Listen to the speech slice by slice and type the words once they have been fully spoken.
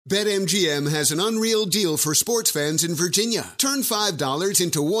BetMGM has an unreal deal for sports fans in Virginia. Turn $5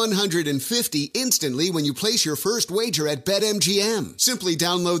 into $150 instantly when you place your first wager at BetMGM. Simply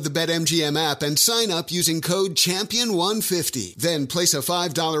download the BetMGM app and sign up using code Champion150. Then place a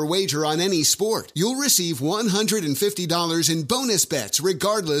 $5 wager on any sport. You'll receive $150 in bonus bets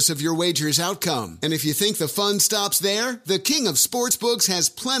regardless of your wager's outcome. And if you think the fun stops there, the King of Sportsbooks has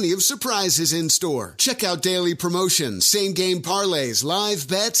plenty of surprises in store. Check out daily promotions, same-game parlays, live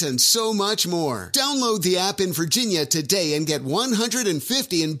bets, and so much more. Download the app in Virginia today and get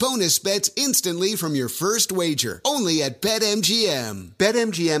 $150 in bonus bets instantly from your first wager. Only at BetMGM.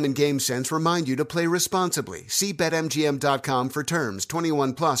 BetMGM and GameSense remind you to play responsibly. See BetMGM.com for terms.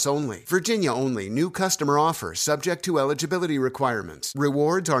 21 plus only. Virginia only. New customer offer. Subject to eligibility requirements.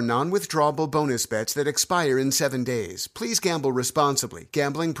 Rewards are non-withdrawable bonus bets that expire in 7 days. Please gamble responsibly.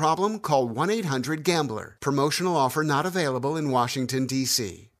 Gambling problem? Call 1-800-GAMBLER. Promotional offer not available in Washington,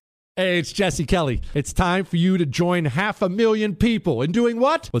 D.C. Hey, it's Jesse Kelly. It's time for you to join 500,000 people in doing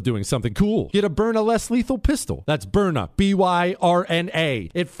what? Well, doing something cool. Get a Byrna less lethal pistol. That's Byrna,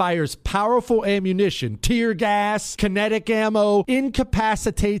 B-Y-R-N-A. It fires powerful ammunition, tear gas, kinetic ammo,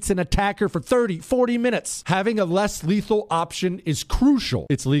 incapacitates an attacker for 30, 40 minutes. Having a less lethal option is crucial.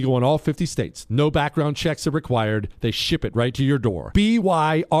 It's legal in all 50 states. No background checks are required. They ship it right to your door.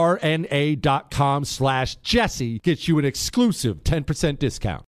 BYRNA.com/Jesse gets you an exclusive 10%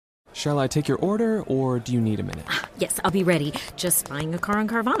 discount. Shall I take your order, or do you need a minute? Yes, I'll be ready. Just buying a car on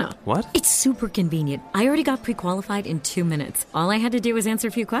Carvana. What? It's super convenient. I already got pre-qualified in 2 minutes. All I had to do was answer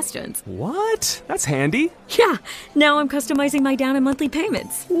a few questions. What? That's handy. Yeah, now I'm customizing my down and monthly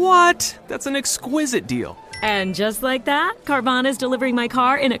payments. What? That's an exquisite deal. And just like that, Carvana's delivering my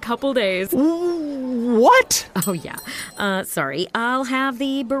car in a couple days. What? Oh, yeah. Sorry, I'll have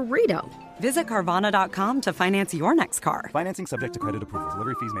the burrito. Visit Carvana.com to finance your next car. Financing subject to credit approval.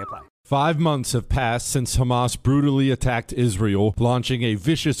 Delivery fees may apply. 5 months have passed since Hamas brutally attacked Israel, launching a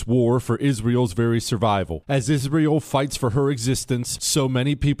vicious war for Israel's very survival. As Israel fights for her existence, so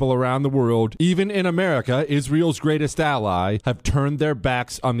many people around the world, even in America, Israel's greatest ally, have turned their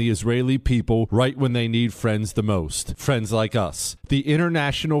backs on the Israeli people right when they need friends the most. Friends like us. The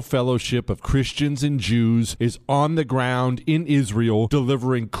International Fellowship of Christians and Jews is on the ground in Israel,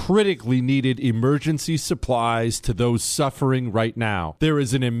 delivering critically needed emergency supplies to those suffering right now. There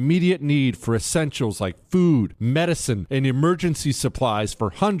is an immediate need for essentials like food, medicine, and emergency supplies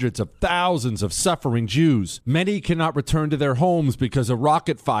for hundreds of thousands of suffering Jews. Many cannot return to their homes because of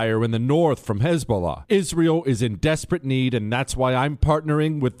rocket fire in the north from Hezbollah. Israel is in desperate need, and that's why I'm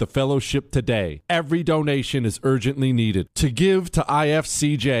partnering with the fellowship today. Every donation is urgently needed. To give to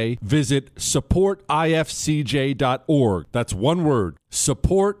IFCJ, visit supportifcj.org. That's one word.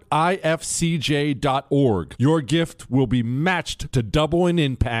 supportifcj.org. Your gift will be matched to double in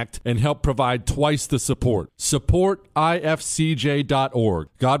impact and help provide twice the support. supportifcj.org.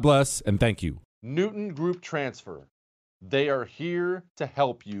 God bless and thank you. Newton Group Transfer. They are here to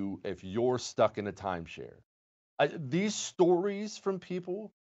help you if you're stuck in a timeshare. These stories from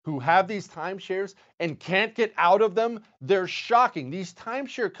people who have these timeshares and can't get out of them, they're shocking. These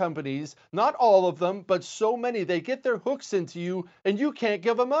timeshare companies, not all of them, but so many, they get their hooks into you and you can't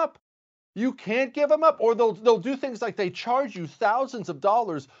give them up. You can't give them up. Or they'll do things like they charge you thousands of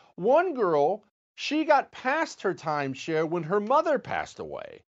dollars. One girl, she got past her timeshare when her mother passed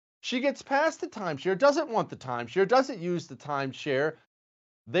away. She gets past the timeshare, doesn't want the timeshare, doesn't use the timeshare.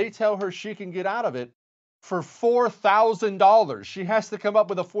 They tell her she can get out of it for $4,000. She has to come up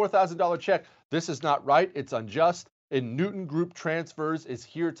with a $4,000 check. This is not right. It's unjust. And Newton Group Transfers is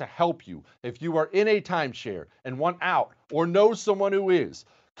here to help you. If you are in a timeshare and want out or know someone who is,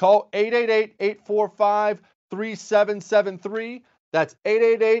 call 888-845-3773. That's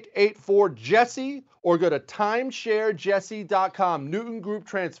 888-84-JESSE, or go to timesharejesse.com. Newton Group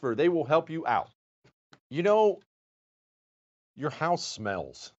Transfer. They will help you out. You know, your house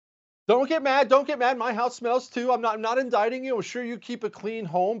smells. Don't get mad. Don't get mad. My house smells too. I'm not indicting you. I'm sure you keep a clean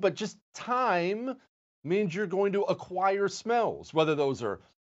home, but just time means you're going to acquire smells, whether those are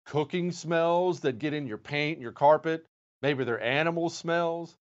cooking smells that get in your paint and your carpet. Maybe they're animal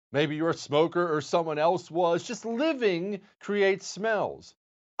smells. Maybe you're a smoker or someone else was. Just living creates smells.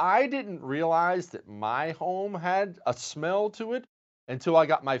 I didn't realize that my home had a smell to it until I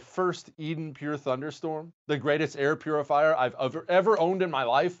got my first Eden Pure Thunderstorm, the greatest air purifier I've ever owned in my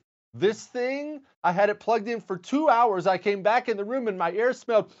life. This thing, I had it plugged in for 2 hours. I came back in the room and my air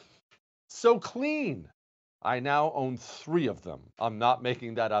smelled so clean. I now own 3 of them. I'm not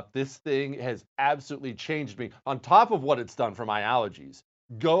making that up. This thing has absolutely changed me on top of what it's done for my allergies.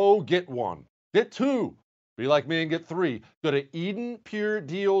 Go get one. Get 2, Be like me and get 3. Go to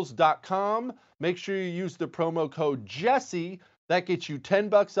EdenPureDeals.com. Make sure you use the promo code Jesse. That gets you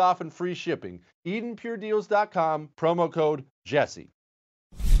 $10 off and free shipping. EdenPureDeals.com, promo code Jesse.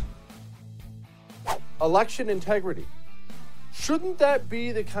 Election integrity. Shouldn't that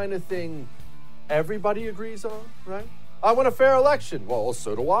be the kind of thing everybody agrees on, right? I want a fair election. Well,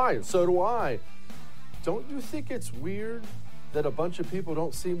 so do I, and so do I. Don't you think it's weird that a bunch of people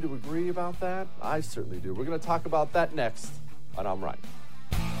don't seem to agree about that? I certainly do. We're going to talk about that next on I'm Right.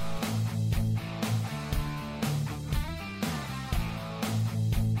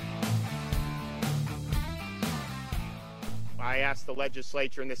 I asked the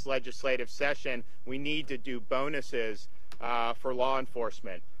legislature in this legislative session, we need to do bonuses for law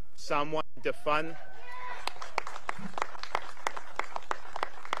enforcement. Someone to fund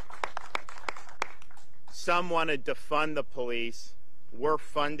the police. We're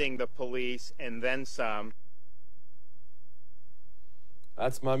funding the police and then some.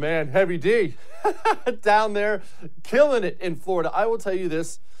 That's my man, Heavy D, down there, killing it in Florida. I will tell you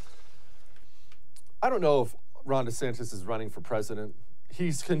this. I don't know if Ron DeSantis is running for president.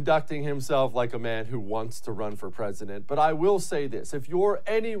 He's conducting himself like a man who wants to run for president. But I will say this. If you're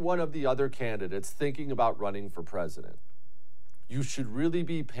any one of the other candidates thinking about running for president, you should really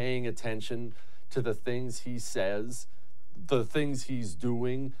be paying attention to the things he says, the things he's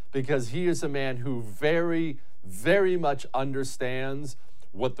doing, because he is a man who very, very much understands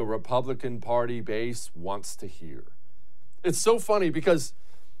what the Republican Party base wants to hear. It's so funny because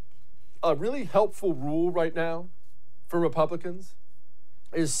a really helpful rule right now for Republicans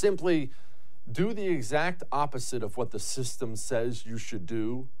is simply do the exact opposite of what the system says you should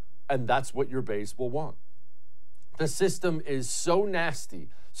do, and that's what your base will want. The system is so nasty,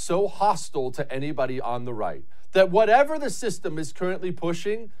 so hostile to anybody on the right, that whatever the system is currently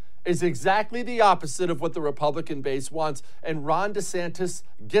pushing is exactly the opposite of what the Republican base wants, and Ron DeSantis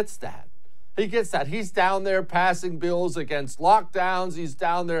gets that. He gets that. He's down there passing bills against lockdowns. He's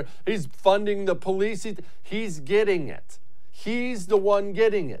down there. He's funding the police. He's getting it. He's the one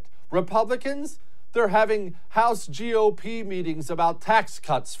getting it. Republicans, they're having House GOP meetings about tax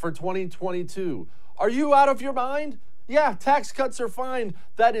cuts for 2022. Are you out of your mind? Yeah, tax cuts are fine.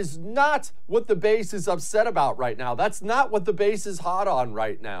 That is not what the base is upset about right now. That's not what the base is hot on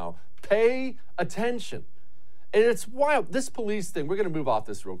right now. Pay attention. And it's wild. This police thing, we're going to move off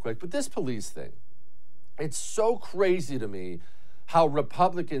this real quick, but this police thing, it's so crazy to me how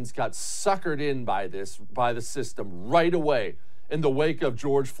Republicans got suckered in by the system right away in the wake of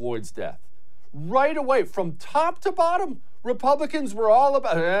George Floyd's death. Right away, from top to bottom, Republicans were all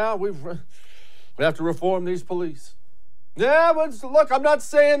about, we have to reform these police. Yeah, but look, I'm not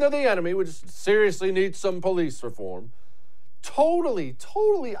saying they're the enemy. We just seriously need some police reform. Totally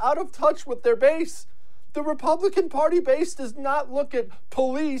out of touch with their base. The Republican Party base does not look at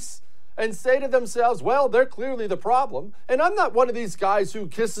police and say to themselves, well, they're clearly the problem. And I'm not one of these guys who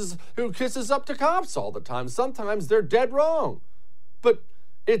kisses up to cops all the time. Sometimes they're dead wrong. But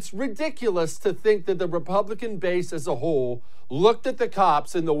it's ridiculous to think that the Republican base as a whole looked at the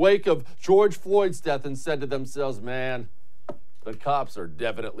cops in the wake of George Floyd's death and said to themselves, man, the cops are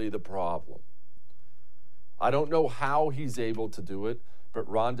definitely the problem. I don't know how he's able to do it, but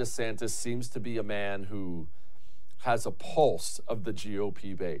Ron DeSantis seems to be a man who has a pulse of the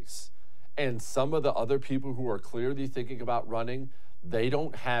GOP base. And some of the other people who are clearly thinking about running, they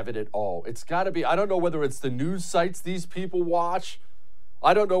don't have it at all. It's got to be, I don't know whether it's the news sites these people watch.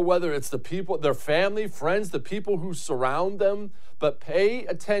 I don't know whether it's the people, their family, friends, the people who surround them. But pay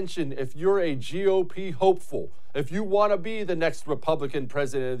attention if you're a GOP hopeful, if you want to be the next Republican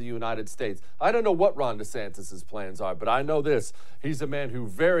president of the United States. I don't know what Ron DeSantis' plans are, but I know this. He's a man who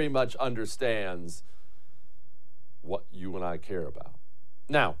very much understands what you and I care about.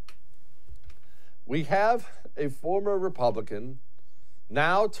 Now, we have a former Republican,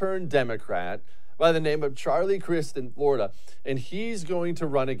 now turned Democrat, by the name of Charlie Crist in Florida, and he's going to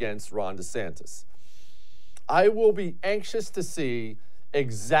run against Ron DeSantis. I will be anxious to see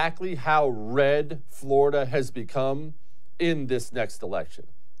exactly how red Florida has become in this next election.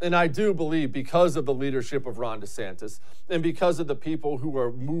 And I do believe because of the leadership of Ron DeSantis and because of the people who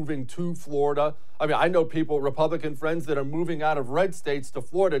are moving to Florida. I mean, I know people, Republican friends, that are moving out of red states to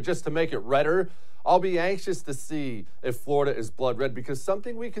Florida just to make it redder. I'll be anxious to see if Florida is blood red, because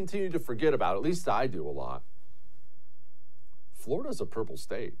something we continue to forget about, at least I do a lot. Florida's a purple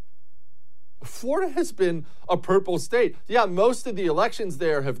state. Florida has been a purple state. Yeah, most of the elections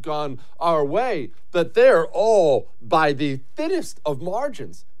there have gone our way, but they're all by the thinnest of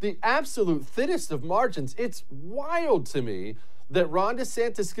margins, the absolute thinnest of margins. It's wild to me that Ron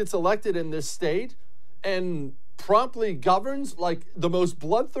DeSantis gets elected in this state and promptly governs like the most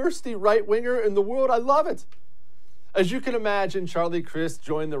bloodthirsty right-winger in the world. I love it. As you can imagine, Charlie Crist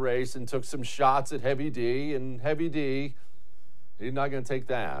joined the race and took some shots at Heavy D, and Heavy D, he's not going to take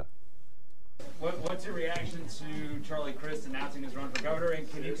that. What's your reaction to Charlie Crist announcing his run for governor, and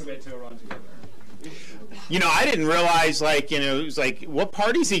can you commit to a run to governor? You know, I didn't realize, it was like, what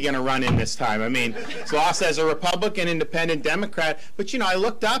party's he going to run in this time? I mean, he's lost as a Republican, independent Democrat. But, I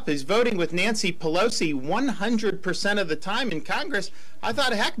looked up, he's voting with Nancy Pelosi 100% of the time in Congress. I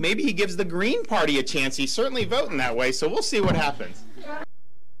thought, heck, maybe he gives the Green Party a chance. He's certainly voting that way, so we'll see what happens.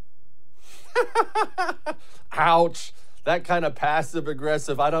 Ouch. That kind of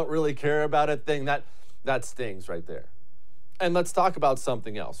passive-aggressive, I don't really care about it thing, that stings right there. And let's talk about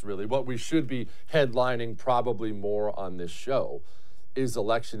something else, really. What we should be headlining probably more on this show is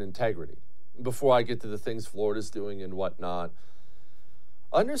election integrity. Before I get to the things Florida's doing and whatnot,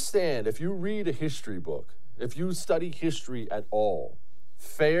 understand, if you read a history book, if you study history at all,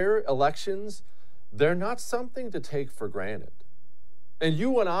 fair elections, they're not something to take for granted. And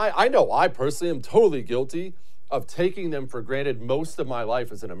you and I know I personally am totally guilty of taking them for granted most of my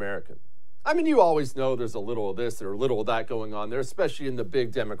life as an American. I mean, you always know there's a little of this or a little of that going on there, especially in the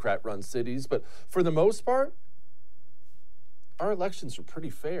big Democrat-run cities. But for the most part, our elections are pretty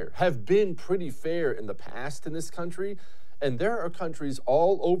fair, have been pretty fair in the past in this country. And there are countries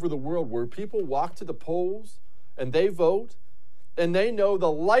all over the world where people walk to the polls and they vote, and they know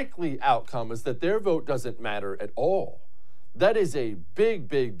the likely outcome is that their vote doesn't matter at all. That is a big,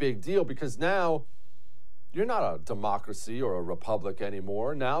 big, big deal, because now you're not a democracy or a republic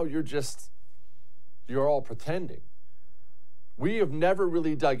anymore. Now you're all pretending. We have never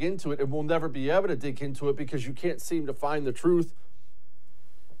really dug into it, and we'll never be able to dig into it because you can't seem to find the truth.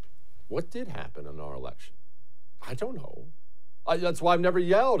 What did happen in our election? I don't know. That's why I've never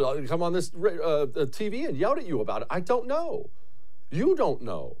yelled. I'll come on this TV and yelled at you about it. I don't know. You don't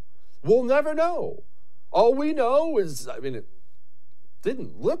know. We'll never know. All we know is, it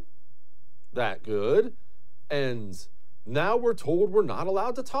didn't look that good. And now we're told we're not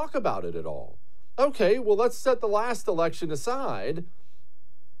allowed to talk about it at all. Okay, well, let's set the last election aside.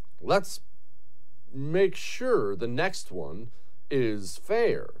 Let's make sure the next one is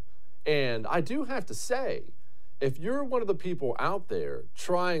fair. And I do have to say, if you're one of the people out there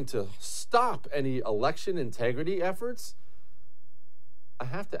trying to stop any election integrity efforts, I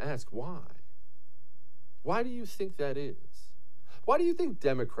have to ask why. Why do you think that is? Why do you think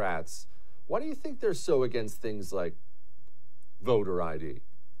Democrats, why do you think they're so against things like voter ID?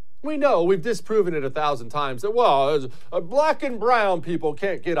 We know, we've disproven it 1,000 times that, black and brown people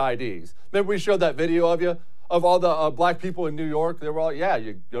can't get IDs. Remember we showed that video of you, of all the black people in New York? They were all,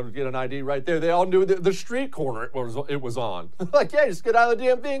 you go to get an ID right there. They all knew the street corner it was on. Like, just get out of the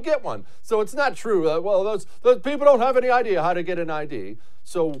DMV and get one. So it's not true. Those people don't have any idea how to get an ID.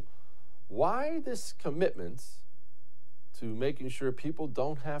 So why this commitment to making sure people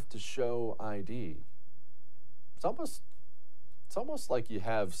don't have to show ID? It's almost like you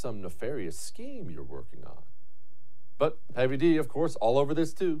have some nefarious scheme you're working on. But Heavy D, of course, all over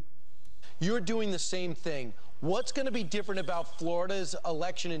this too. You're doing the same thing. What's going to be different about Florida's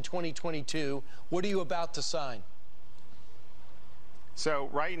election in 2022? What are you about to sign? So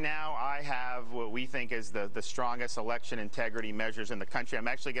right now I have what we think is the strongest election integrity measures in the country. I'm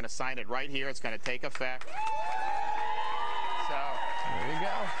actually going to sign it right here. It's going to take effect. So there you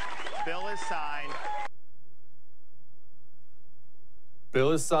go. Bill is signed.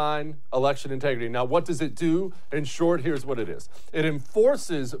 Bill is signed, election integrity. Now, what does it do? In short, here's what it is. It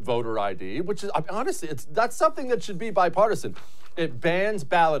enforces voter ID, which is, honestly, that's something that should be bipartisan. It bans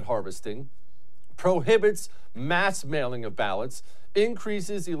ballot harvesting, prohibits mass mailing of ballots,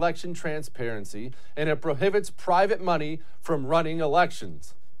 increases election transparency, and it prohibits private money from running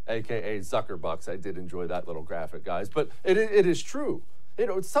elections, aka Zuckerbucks. I did enjoy that little graphic, guys, but it is true.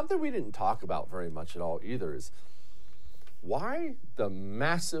 It's something we didn't talk about very much at all either, is why the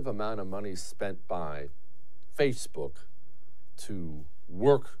massive amount of money spent by Facebook to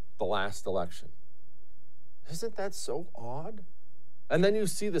work the last election. Isn't that so odd? And then you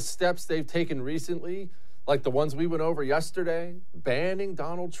see the steps they've taken recently, like the ones we went over yesterday, banning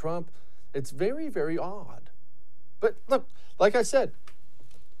Donald Trump. It's very, very odd. But look, like I said,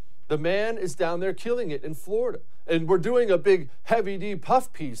 the man is down there killing it in Florida. And we're doing a big Heavy D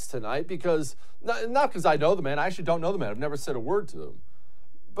puff piece tonight because, not because I know the man, I actually don't know the man, I've never said a word to him,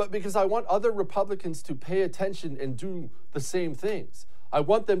 but because I want other Republicans to pay attention and do the same things. I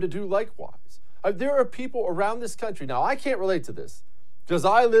want them to do likewise. There are people around this country, now I can't relate to this because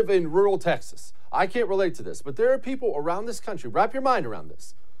I live in rural Texas. I can't relate to this, but there are people around this country, wrap your mind around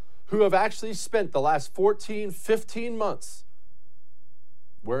this, who have actually spent the last 14, 15 months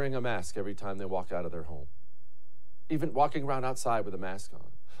wearing a mask every time they walk out of their home, even walking around outside with a mask on.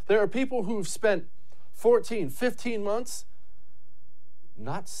 There are people who've spent 14, 15 months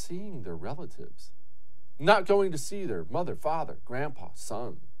not seeing their relatives, not going to see their mother, father, grandpa,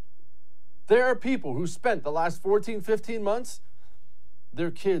 son. There are people who spent the last 14, 15 months,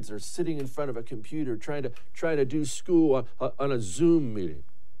 their kids are sitting in front of a computer trying to do school on a Zoom meeting.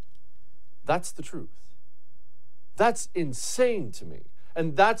 That's the truth. That's insane to me.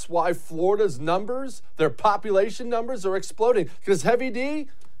 And that's why Florida's numbers, their population numbers are exploding. Because Heavy D,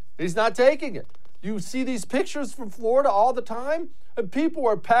 he's not taking it. You see these pictures from Florida all the time, and people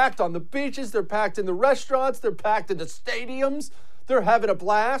are packed on the beaches, they're packed in the restaurants, they're packed in the stadiums, they're having a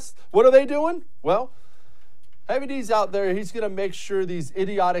blast. What are they doing? Well, Heavy D's out there, he's going to make sure these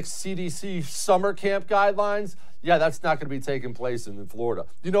idiotic CDC summer camp guidelines, that's not going to be taking place in Florida.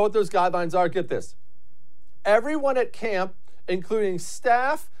 You know what those guidelines are? Get this. Everyone at camp, including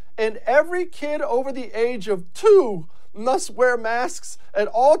staff and every kid over the age of 2, must wear masks at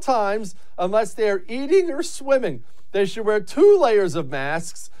all times unless they are eating or swimming. They should wear 2 layers of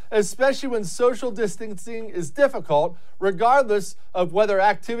masks, especially when social distancing is difficult, regardless of whether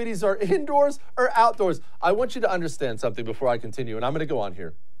activities are indoors or outdoors. I want you to understand something before I continue, and I'm going to go on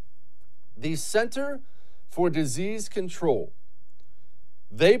here. The Center for Disease Control,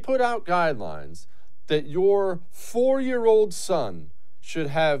 they put out guidelines that your 4-year-old son should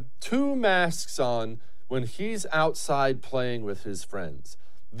have 2 masks on when he's outside playing with his friends.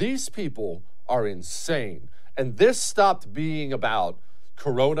 These people are insane. And this stopped being about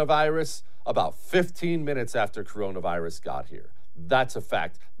coronavirus about 15 minutes after coronavirus got here. That's a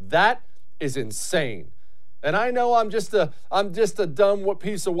fact. That is insane. And I know I'm just a dumb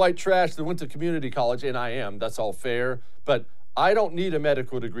piece of white trash that went to community college, and I am. That's all fair. But I don't need a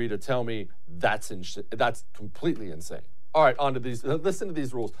medical degree to tell me that's completely insane. All right, on to these. Listen to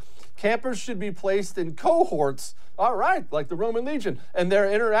these rules. Campers should be placed in cohorts, all right, like the Roman Legion, and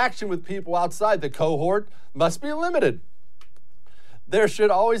their interaction with people outside the cohort must be limited. There should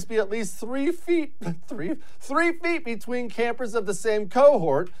always be at least 3 feet between campers of the same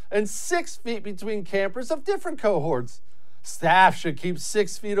cohort and 6 feet between campers of different cohorts. Staff should keep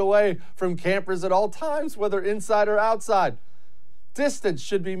 6 feet away from campers at all times, whether inside or outside. Distance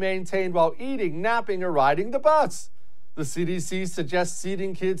should be maintained while eating, napping, or riding the bus. The CDC suggests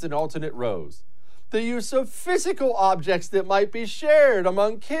seating kids in alternate rows. The use of physical objects that might be shared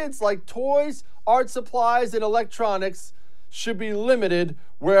among kids, like toys, art supplies, and electronics, should be limited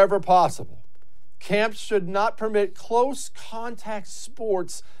wherever possible. Camps should not permit close contact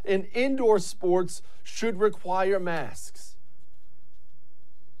sports, and indoor sports should require masks.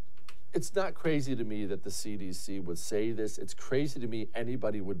 It's not crazy to me that the CDC would say this. It's crazy to me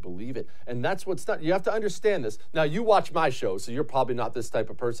anybody would believe it. And that's what's not. You have to understand this. Now, you watch my show, so you're probably not this type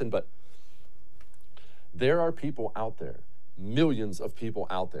of person, but there are people out there, millions of people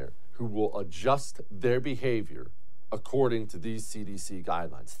out there, who will adjust their behavior according to these CDC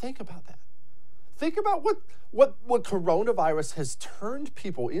guidelines. Think about that. Think about what coronavirus has turned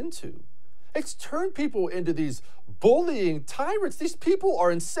people into. It's turned people into these bullying tyrants. These people are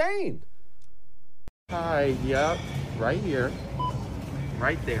insane. Hi, yep, right here,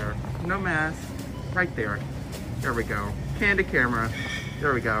 right there. No mask, right there. There we go. Candid camera.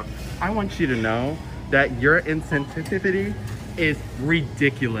 There we go. I want you to know that your insensitivity is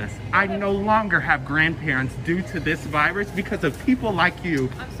ridiculous. I no longer have grandparents due to this virus because of people like you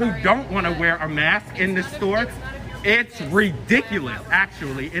who don't want to wear a mask in the store. It's ridiculous,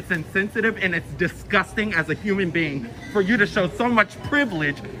 actually. It's insensitive and it's disgusting as a human being for you to show so much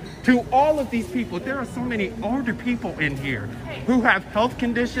privilege to all of these people. There are so many older people in here who have health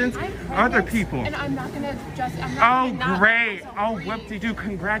conditions, other people. And I'm not gonna just, great. Oh, whoop-de-doo.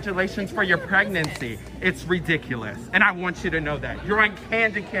 Congratulations for your pregnancy. It's ridiculous. And I want you to know that. You're on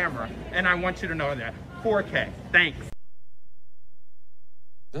candid camera, and I want you to know that. 4K. Thanks.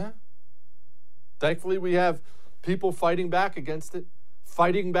 Yeah. Thankfully, we have people fighting back against it,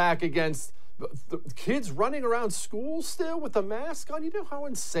 fighting back against the kids running around school still with a mask on. You know how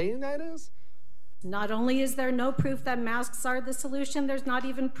insane that is? Not only is there no proof that masks are the solution, there's not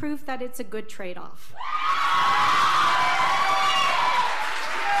even proof that it's a good trade-off.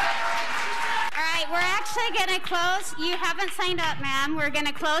 All right, we're actually going to close. You haven't signed up, ma'am. We're going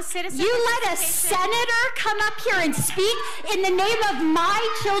to close citizen You let a senator come up here and speak in the name of my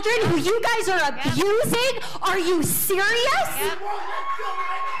children who you guys are abusing? Are you serious?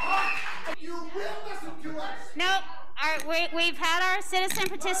 You will listen to us. Nope. We've had our citizen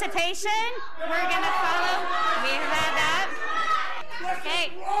participation. We're going to follow. We have had that.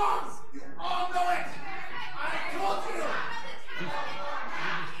 Okay. Wrong. You all know it. I told you.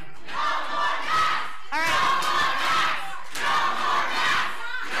 All right.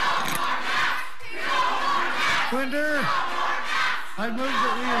 Quinter, I move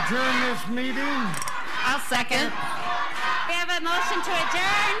that we adjourn this meeting. I'll second. We have a motion to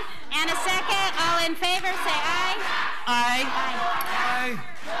adjourn and a second. All in favor, say aye. Aye. Aye.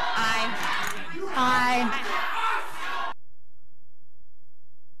 Aye. Aye.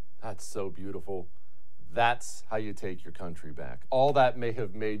 That's so beautiful. That's how you take your country back. All that may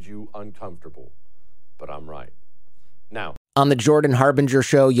have made you uncomfortable, but I'm right. Now, on the Jordan Harbinger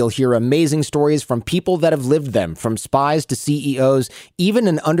Show, you'll hear amazing stories from people that have lived them, from spies to CEOs, even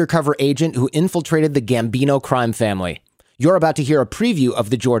an undercover agent who infiltrated the Gambino crime family. You're about to hear a preview of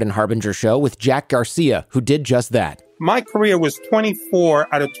the Jordan Harbinger Show with Jack Garcia, who did just that. My career was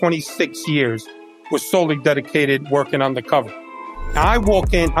 24 out of 26 years was solely dedicated working undercover. Now I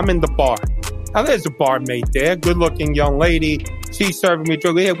walk in, I'm in the bar. Now there's a barmaid there, good-looking young lady. She's serving me a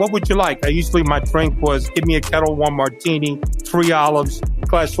drink. Hey, what would you like? Usually my drink was give me a Kettle One martini, 3 olives, a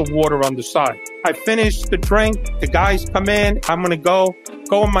glass of water on the side. I finish the drink. The guys come in. I'm going to go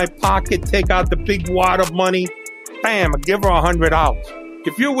in my pocket, take out the big wad of money. Bam, I give her $100.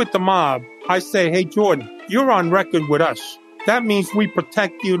 If you're with the mob, I say, hey, Jordan, you're on record with us. That means we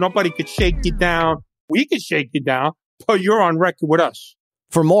protect you. Nobody could shake you down. We could shake you down, but you're on record with us.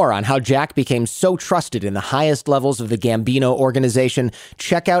 For more on how Jack became so trusted in the highest levels of the Gambino organization,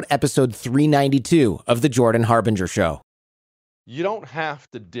 check out episode 392 of The Jordan Harbinger Show. you don't have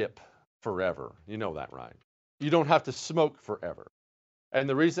to dip forever. You know that, right? You don't have to smoke forever. And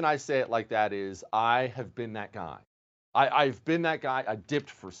the reason I say it like that is I have been that guy. I've been that guy. I dipped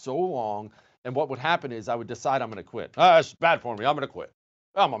for so long. And what would happen is I would decide I'm going to quit. It's bad for me. I'm going to quit.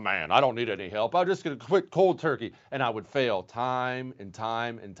 I'm a man. I don't need any help. I'm just going to quit cold turkey. And I would fail time and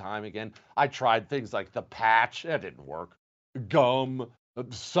time and time again. I tried things like the patch. That didn't work. Gum,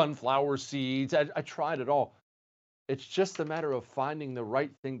 sunflower seeds. I tried it all. It's just a matter of finding the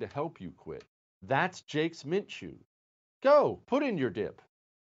right thing to help you quit. That's Jake's Mint Chew. Go, put in your dip.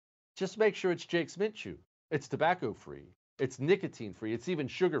 Just make sure it's Jake's Mint Chew. It's tobacco-free. It's nicotine-free. It's even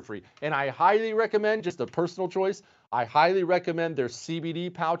sugar-free. And I highly recommend, just a personal choice, I highly recommend their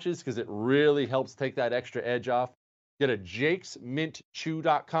CBD pouches because it really helps take that extra edge off. Get a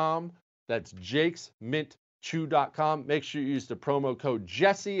jakesmintchew.com. That's jakesmintchew.com. Make sure you use the promo code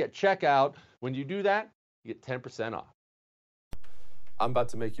Jesse at checkout. When you do that, you get 10% off. I'm about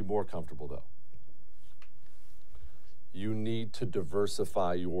to make you more comfortable, though. You need to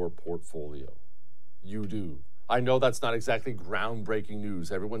diversify your portfolio. You do. I know that's not exactly groundbreaking news.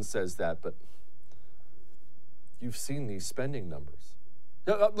 Everyone says that, but you've seen these spending numbers.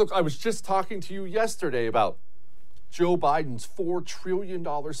 Look, I was just talking to you yesterday about Joe Biden's $4 trillion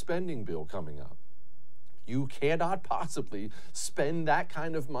spending bill coming up. You cannot possibly spend that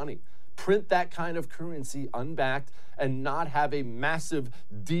kind of money, print that kind of currency unbacked, and not have a massive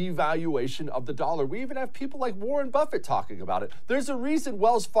devaluation of the dollar. We even have people like Warren Buffett talking about it. There's a reason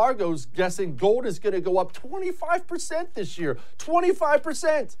Wells Fargo's guessing gold is going to go up 25% this year.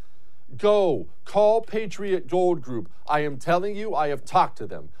 25%. Go. Call Patriot Gold Group. I am telling you, I have talked to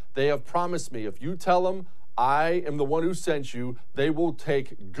them. They have promised me if you tell them I am the one who sent you, they will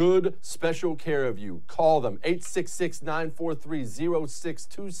take good special care of you. Call them.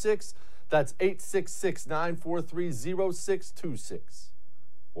 866-943-0626. That's 866-943-0626.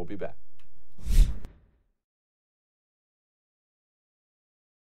 We'll be back.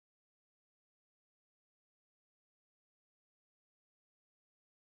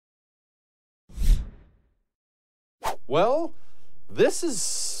 Well, this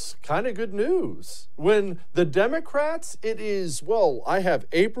is kind of good news. When the Democrats, it is, well, I have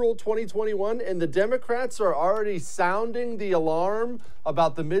April 2021, and the Democrats are already sounding the alarm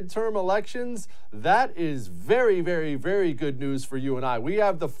about the midterm elections. That is very, very, very good news for you and I. We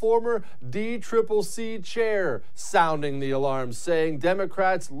have the former DCCC chair sounding the alarm, saying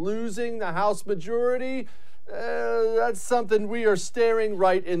Democrats losing the House majority. That's something we are staring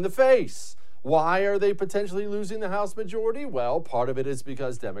right in the face. Why are they potentially losing the House majority? Well, part of it is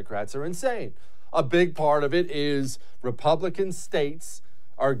because Democrats are insane. A big part of it is Republican states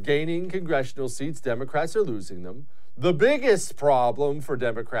are gaining congressional seats. Democrats are losing them. The biggest problem for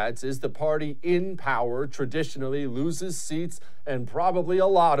Democrats is the party in power traditionally loses seats, and probably a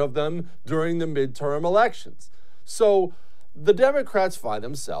lot of them during the midterm elections. So the Democrats find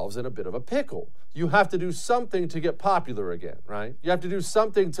themselves in a bit of a pickle. You have to do something to get popular again, right? You have to do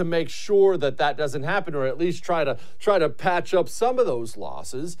something to make sure that that doesn't happen, or at least try to patch up some of those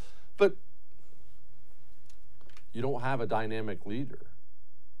losses. But you don't have a dynamic leader.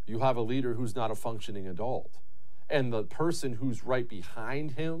 You have a leader who's not a functioning adult. And the person who's right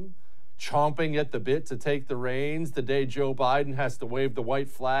behind him, chomping at the bit to take the reins the day Joe Biden has to wave the white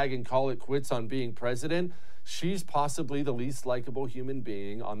flag and call it quits on being president, she's possibly the least likable human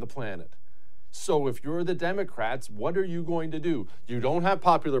being on the planet. So if you're the Democrats, what are you going to do? You don't have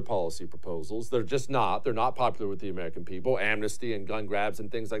popular policy proposals. They're just not. They're not popular with the American people. Amnesty and gun grabs and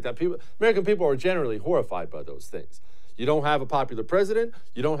things like that. American people are generally horrified by those things. You don't have a popular president.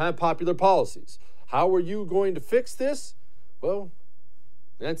 You don't have popular policies. How are you going to fix this? Well,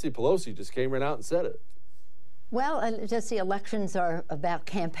 Nancy Pelosi just came right out and said it. Well, just the elections are about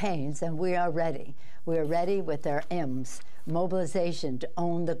campaigns, and we are ready. We are ready with our M's. Mobilization to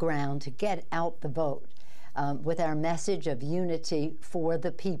own the ground, to get out the vote, with our message of unity for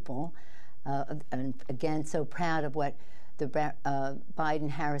the people. And again, so proud of what the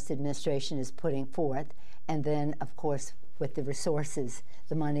Biden-Harris administration is putting forth. And then, of course, with the resources,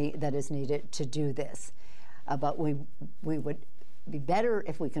 the money that is needed to do this. But we would be better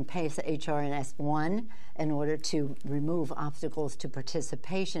if we can pass HRNS 1 in order to remove obstacles to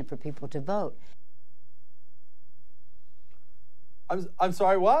participation for people to vote. I'm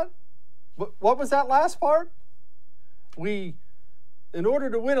sorry, what? What was that last part? In order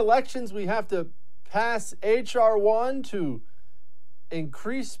to win elections, we have to pass H.R. 1 to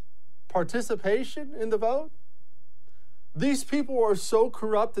increase participation in the vote? These people are so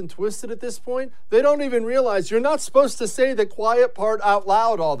corrupt and twisted at this point, they don't even realize you're not supposed to say the quiet part out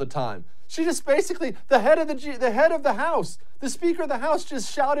loud all the time. She just basically, the head of the House, the Speaker of the House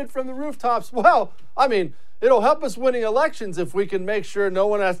just shouted from the rooftops, well, I mean, it'll help us winning elections if we can make sure no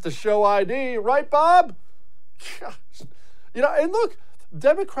one has to show ID. Right, Bob? Gosh. You know, and look,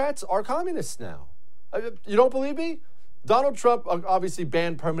 Democrats are communists now. You don't believe me? Donald Trump obviously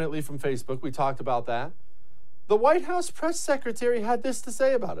banned permanently from Facebook. We talked about that. The White House press secretary had this to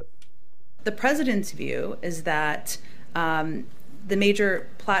say about it. The president's view is that the major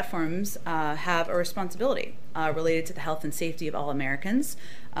platforms have a responsibility related to the health and safety of all Americans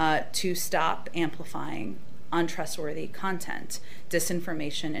to stop amplifying untrustworthy content,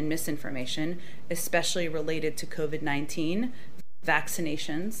 disinformation and misinformation, especially related to COVID-19,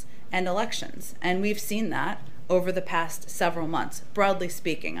 vaccinations, and elections. And we've seen that over the past several months. Broadly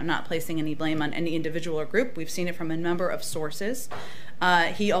speaking, I'm not placing any blame on any individual or group. We've seen it from a number of sources.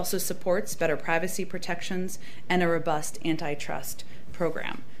 He also supports better privacy protections and a robust antitrust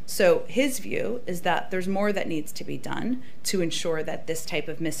program. So his view is that there's more that needs to be done to ensure that this type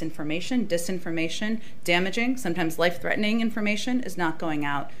of misinformation, disinformation, damaging, sometimes life-threatening information is not going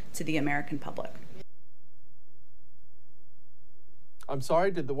out to the American public. I'm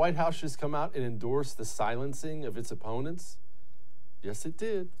sorry, did the White House just come out and endorse the silencing of its opponents? Yes, it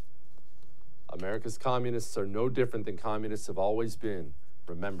did. America's communists are no different than communists have always been.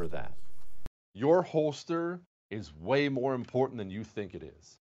 Remember that. Your holster is way more important than you think it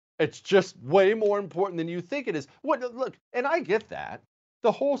is. It's just way more important than you think it is. Look, and I get that.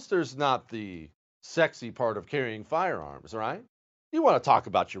 The holster's not the sexy part of carrying firearms, right? You want to talk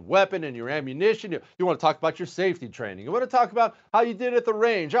about your weapon and your ammunition. You want to talk about your safety training. You want to talk about how you did at the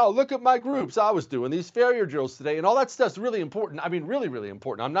range. Oh, look at my groups. I was doing these failure drills today, and all that stuff's really important. I mean, really, really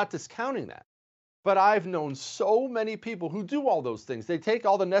important. I'm not discounting that. But I've known so many people who do all those things. They take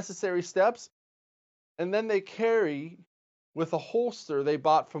all the necessary steps, and then they carry with a holster they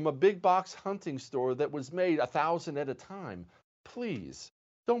bought from a big box hunting store that was made 1,000 at a time. Please,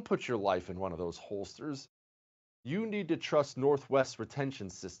 don't put your life in one of those holsters. You need to trust Northwest Retention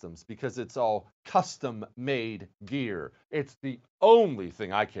Systems because it's all custom-made gear. It's the only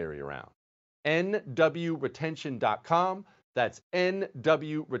thing I carry around. nwretention.com. That's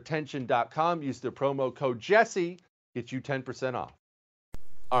nwretention.com. Use the promo code Jesse. Get you 10% off.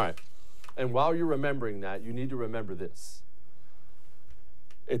 All right. And while you're remembering that, you need to remember this.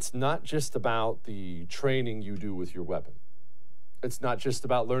 It's not just about the training you do with your weapon. It's not just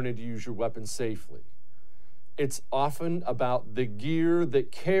about learning to use your weapon safely. It's often about the gear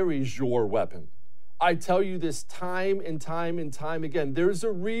that carries your weapon. I tell you this time and time and time again. There's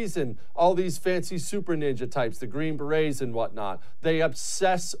a reason all these fancy super ninja types, the Green Berets and whatnot, they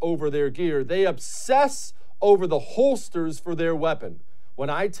obsess over their gear. They obsess over the holsters for their weapon. When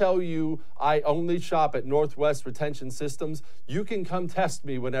I tell you I only shop at Northwest Retention Systems, you can come test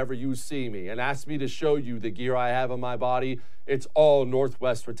me whenever you see me and ask me to show you the gear I have on my body. It's all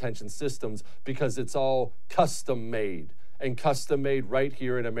Northwest Retention Systems because it's all custom made and custom made right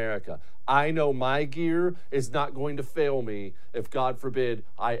here in America. I know my gear is not going to fail me if, God forbid,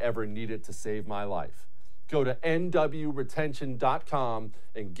 I ever need it to save my life. Go to nwretention.com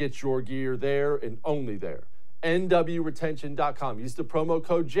and get your gear there and only there. nwretention.com. Use the promo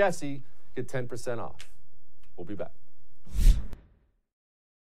code Jesse, get 10% off. We'll be back.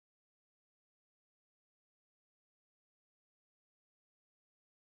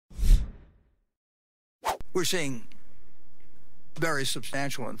 We're seeing very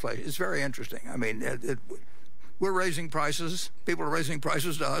substantial inflation. It's very interesting. I mean, we're raising prices. People are raising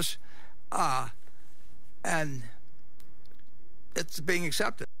prices to us, and it's being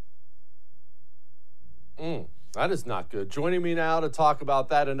accepted. That is not good. Joining me now to talk about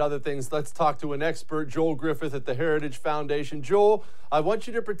that and other things, let's talk to an expert, Joel Griffith at the Heritage Foundation. Joel, I want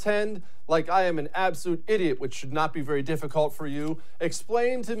you to pretend like I am an absolute idiot, which should not be very difficult for you.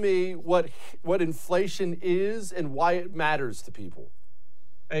 Explain to me what inflation is and why it matters to people.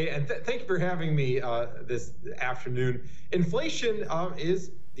 Hey, and thank you for having me this afternoon. Inflation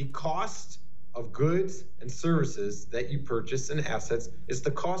is the cost of goods and services that you purchase and assets. It's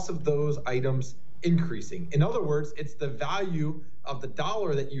the cost of those items increasing. In other words, it's the value of the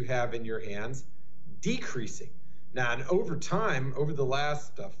dollar that you have in your hands decreasing. Now, and over time, over the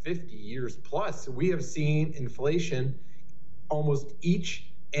last 50 years plus, we have seen inflation almost each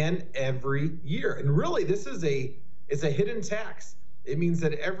and every year. And really, this is it's a hidden tax. It means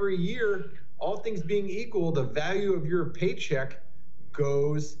that every year, all things being equal, the value of your paycheck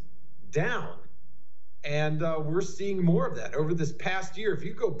goes down. And we're seeing more of that over this past year. If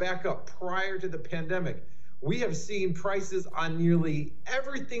you go back up prior to the pandemic, we have seen prices on nearly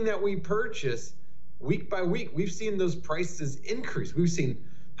everything that we purchase week by week. We've seen those prices increase. We've seen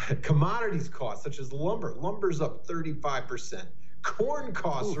commodities costs such as lumber. Lumber's up 35%. Corn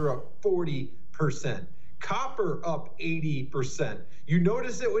costs are up 40%. Copper up 80%. You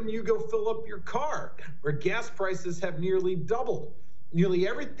notice it when you go fill up your car, where gas prices have nearly doubled. Nearly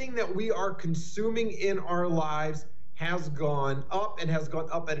everything that we are consuming in our lives has gone up and has gone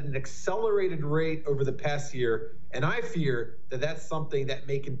up at an accelerated rate over the past year. And I fear that that's something that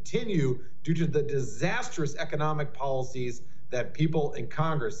may continue due to the disastrous economic policies that people in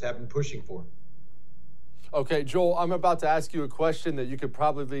Congress have been pushing for. Okay, Joel, I'm about to ask you a question that you could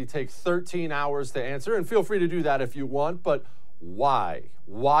probably take 13 hours to answer, and feel free to do that if you want, but why?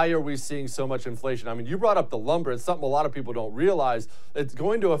 Why are we seeing so much inflation? I mean, you brought up the lumber. It's something a lot of people don't realize. It's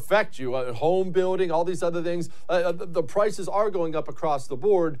going to affect you. Home building, all these other things. The prices are going up across the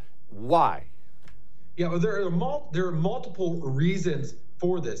board. Why? Yeah, well, there are multiple reasons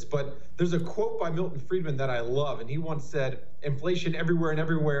for this, but there's a quote by Milton Friedman that I love, and he once said, "Inflation everywhere and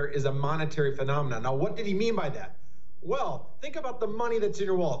everywhere is a monetary phenomenon." Now, what did he mean by that? Well, think about the money that's in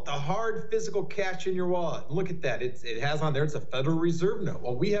your wallet, the hard physical cash in your wallet. Look at that. It has on there, it's a Federal Reserve note.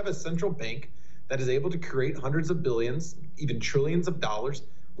 Well, we have a central bank that is able to create hundreds of billions, even trillions of dollars,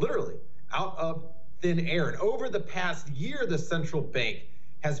 literally out of thin air. And over the past year, the central bank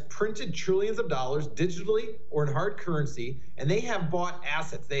has printed trillions of dollars digitally or in hard currency, and they have bought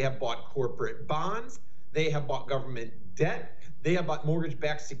assets. They have bought corporate bonds. They have bought government debt. They have bought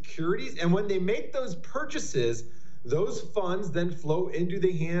mortgage-backed securities. And when they make those purchases, those funds then flow into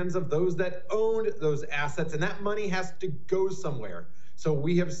the hands of those that owned those assets, and that money has to go somewhere. So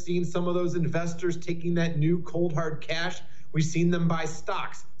we have seen some of those investors taking that new cold hard cash. We've seen them buy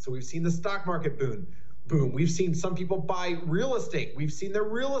stocks. So we've seen the stock market boom. We've seen some people buy real estate. We've seen the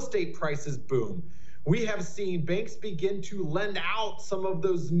real estate prices boom. We have seen banks begin to lend out some of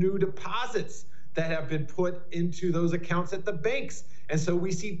those new deposits that have been put into those accounts at the banks. And so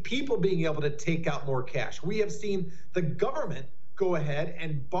we see people being able to take out more cash. We have seen the government go ahead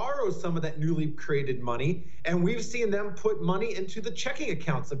and borrow some of that newly created money, and we've seen them put money into the checking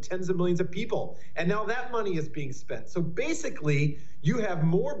accounts of tens of millions of people. And now that money is being spent. So basically, you have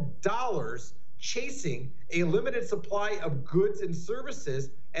more dollars chasing a limited supply of goods and services,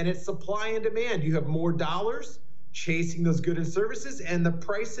 and it's supply and demand. You have more dollars chasing those goods and services, and the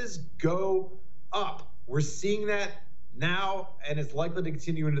prices go up. We're seeing that now, and it's likely to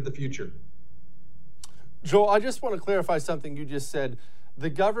continue into the future. Joel, I just want to clarify something you just said. The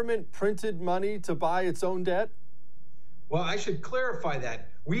government printed money to buy its own debt? Well, I should clarify that.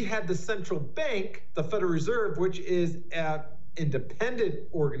 We had the central bank, the Federal Reserve, which is an independent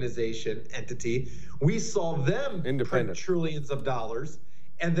organization, entity. We saw them print trillions of dollars,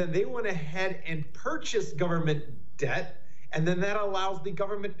 and then they went ahead and purchased government debt, and then that allows the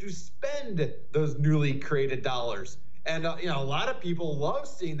government to spend those newly created dollars. And a lot of people love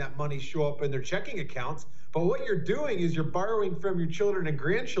seeing that money show up in their checking accounts. But what you're doing is you're borrowing from your children and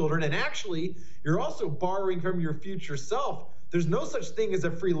grandchildren, and actually, you're also borrowing from your future self. There's no such thing as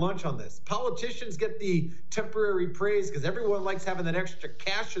a free lunch on this. Politicians get the temporary praise because everyone likes having that extra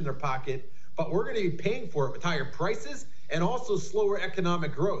cash in their pocket, but we're going to be paying for it with higher prices and also slower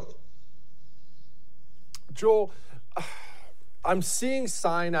economic growth. Joel, I'm seeing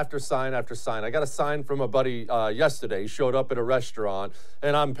sign after sign after sign. I got a sign from a buddy yesterday. He showed up at a restaurant,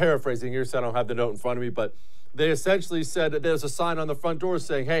 and I'm paraphrasing here, so I don't have the note in front of me, but they essentially said that there's a sign on the front door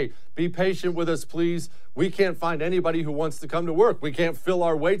saying, hey, be patient with us, please. We can't find anybody who wants to come to work. We can't fill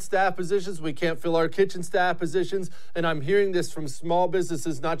our wait staff positions. We can't fill our kitchen staff positions. And I'm hearing this from small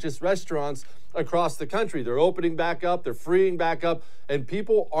businesses, not just restaurants, across the country. They're opening back up. They're freeing back up. And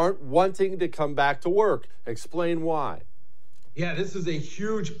people aren't wanting to come back to work. Explain why. Yeah, this is a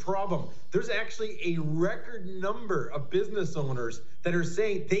huge problem. There's actually a record number of business owners that are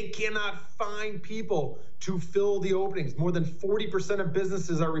saying they cannot find people to fill the openings. More than 40% of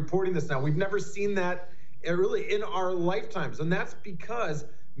businesses are reporting this now. We've never seen that really in our lifetimes. And that's because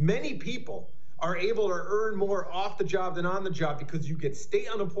many people are able to earn more off the job than on the job because you get state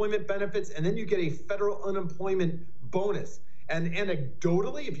unemployment benefits and then you get a federal unemployment bonus. And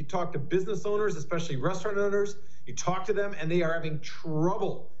anecdotally, if you talk to business owners, especially restaurant owners, you talk to them and they are having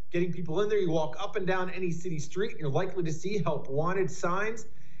trouble getting people in there. You walk up and down any city street and you're likely to see help wanted signs.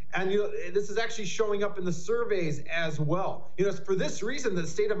 And this is actually showing up in the surveys as well. It's for this reason the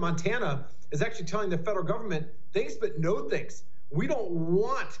state of Montana is actually telling the federal government, thanks but no thanks. We don't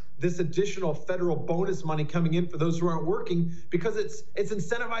want this additional federal bonus money coming in for those who aren't working because it's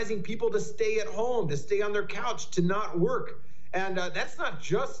incentivizing people to stay at home, to stay on their couch, to not work. And that's not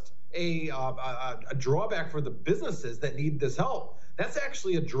just a drawback for the businesses that need this help. That's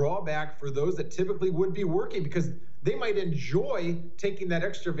actually a drawback for those that typically would be working because they might enjoy taking that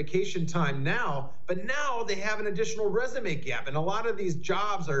extra vacation time now, but now they have an additional resume gap. And a lot of these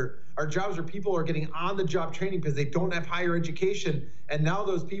jobs are jobs where people are getting on-the-job training because they don't have higher education. And now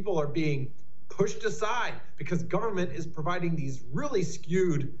those people are being pushed aside because government is providing these really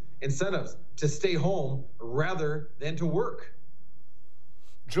skewed incentives to stay home rather than to work.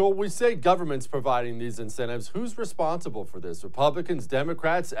 Joel, we say government's providing these incentives. Who's responsible for this? Republicans,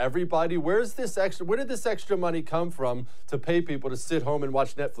 Democrats, everybody? Where did this extra money come from to pay people to sit home and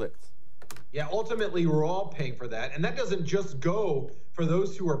watch Netflix? Yeah, ultimately, we're all paying for that. And that doesn't just go for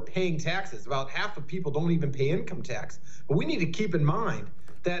those who are paying taxes. About half of people don't even pay income tax. But we need to keep in mind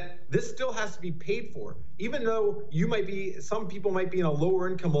that this still has to be paid for. Even though some people might be in a lower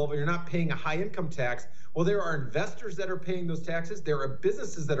income level, you're not paying a high income tax. Well, there are investors that are paying those taxes. There are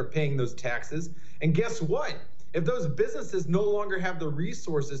businesses that are paying those taxes. And guess what? If those businesses no longer have the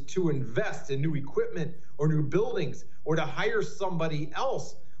resources to invest in new equipment or new buildings or to hire somebody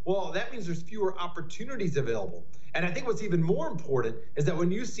else, well, that means there's fewer opportunities available. And I think what's even more important is that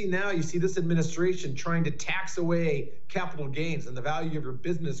when you see this administration trying to tax away capital gains and the value of your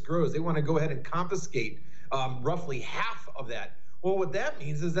business grows. They want to go ahead and confiscate roughly half of that. Well, what that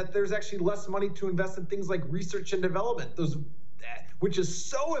means is that there's actually less money to invest in things like research and development, which is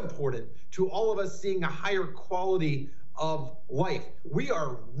so important to all of us seeing a higher quality of life. We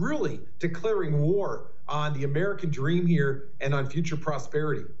are really declaring war on the American dream here and on future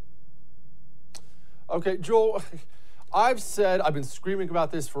prosperity. Okay, Joel, I've been screaming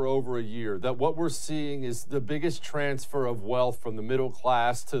about this for over a year, that what we're seeing is the biggest transfer of wealth from the middle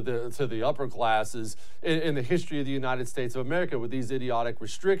class to the upper classes in the history of the United States of America with these idiotic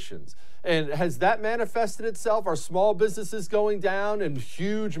restrictions. And has that manifested itself? Are small businesses going down and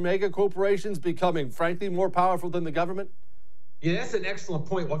huge mega corporations becoming, frankly, more powerful than the government? Yeah, that's an excellent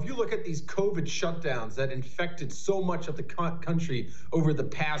point. Well, if you look at these COVID shutdowns that infected so much of the country over the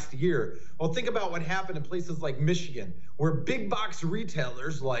past year, well, think about what happened in places like Michigan, where big box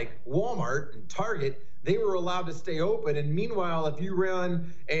retailers like Walmart and Target, they were allowed to stay open. And meanwhile, if you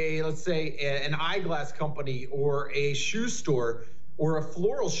run let's say an eyeglass company or a shoe store or a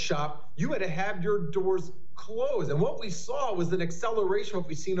floral shop, you had to have your doors closed. And what we saw was an acceleration of what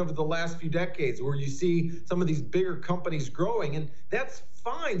we've seen over the last few decades, where you see some of these bigger companies growing. And that's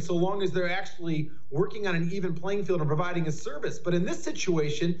fine so long as they're actually working on an even playing field and providing a service. But in this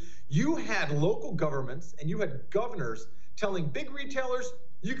situation, you had local governments and you had governors telling big retailers,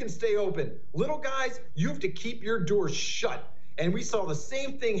 you can stay open. Little guys, you have to keep your doors shut. And we saw the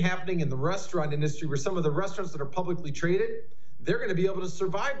same thing happening in the restaurant industry, where some of the restaurants that are publicly traded, they're going to be able to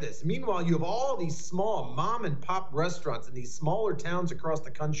survive this. Meanwhile, you have all these small mom and pop restaurants in these smaller towns across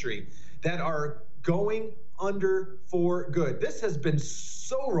the country that are going under for good. This has been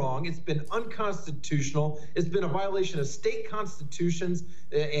so wrong. It's been unconstitutional. It's been a violation of state constitutions.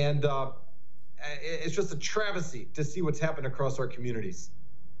 And it's just a travesty to see what's happened across our communities.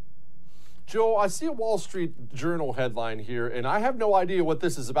 Joe, I see a Wall Street Journal headline here, and I have no idea what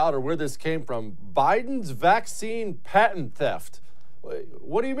this is about or where this came from. Biden's vaccine patent theft.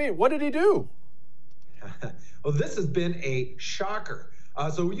 What do you mean? What did he do? Well, this has been a shocker.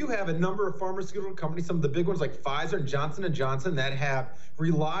 So you have a number of pharmaceutical companies, some of the big ones like Pfizer and Johnson & Johnson, that have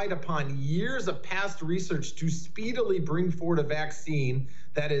relied upon years of past research to speedily bring forward a vaccine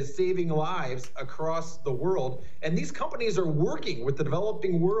that is saving lives across the world. And these companies are working with the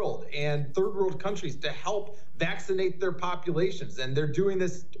developing world and third world countries to help vaccinate their populations. And they're doing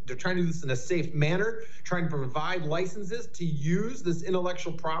this, they're trying to do this in a safe manner, trying to provide licenses to use this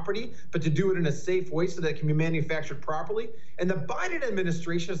intellectual property, but to do it in a safe way so that it can be manufactured properly. And the Biden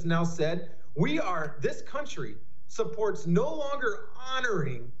administration has now said, this country supports no longer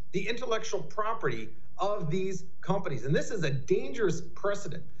honoring the intellectual property of these companies. And this is a dangerous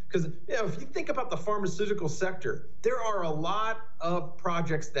precedent because if you think about the pharmaceutical sector, there are a lot of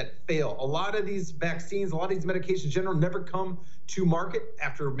projects that fail. A lot of these vaccines, a lot of these medications in general never come to market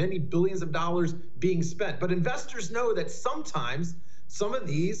after many billions of dollars being spent. But investors know that sometimes some of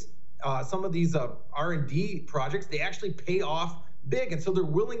these R&D projects, they actually pay off big, and so they're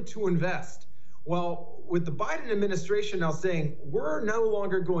willing to invest. Well, with the Biden administration now saying we're no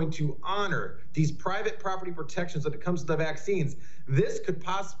longer going to honor these private property protections when it comes to the vaccines, this could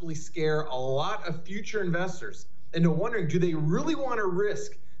possibly scare a lot of future investors into wondering, do they really want to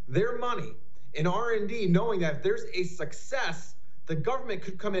risk their money in R&D, knowing that if there's a success, the government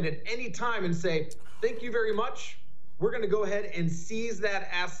could come in at any time and say, thank you very much, we're going to go ahead and seize that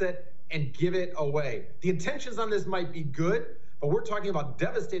asset and give it away. The intentions on this might be good, but we're talking about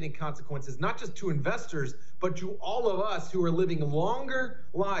devastating consequences, not just to investors, but to all of us who are living longer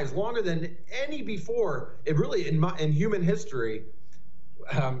lives, longer than any before. It really, in human history,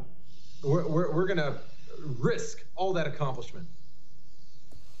 we're going to risk all that accomplishment.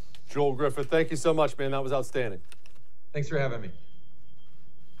 Joel Griffith, thank you so much, man. That was outstanding. Thanks for having me.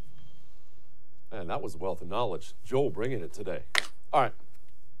 Man, that was a wealth of knowledge. Joel bringing it today. All right.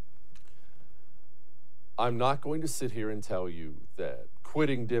 I'm not going to sit here and tell you that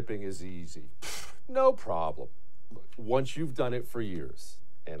quitting dipping is easy. No problem. Look, once you've done it for years,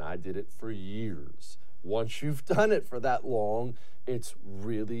 and I did it for years, once you've done it for that long, it's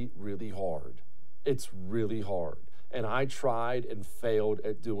really, really hard. It's really hard. And I tried and failed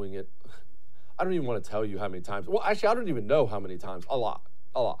at doing it. I don't even want to tell you how many times. Well, actually, I don't even know how many times. A lot.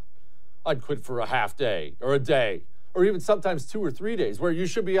 I'd quit for a half day or a day or even sometimes 2 or 3 days where you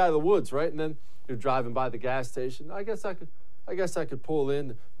should be out of the woods, right? And then you're driving by the gas station. I guess I could pull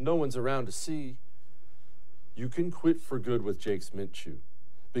in. No one's around to see. You can quit for good with Jake's Mint Chew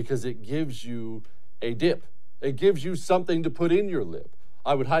because it gives you a dip. It gives you something to put in your lip.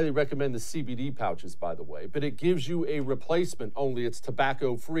 I would highly recommend the CBD pouches, by the way, but it gives you a replacement, only it's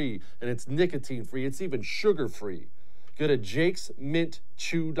tobacco-free and it's nicotine-free. It's even sugar-free. Go to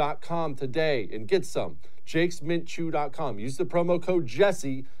jakesmintchew.com today and get some. jakesmintchew.com. Use the promo code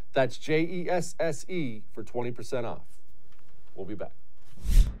Jesse, that's Jesse, for 20% off. We'll be back.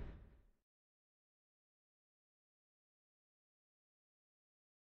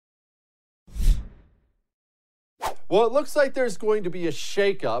 Well, it looks like there's going to be a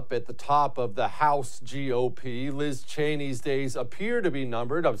shakeup at the top of the House GOP. Liz Cheney's days appear to be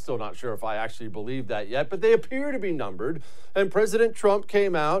numbered. I'm still not sure if I actually believe that yet, but they appear to be numbered. And President Trump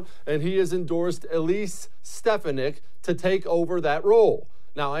came out and he has endorsed Elise Stefanik to take over that role.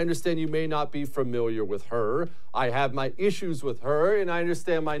 Now, I understand you may not be familiar with her. I have my issues with her, and I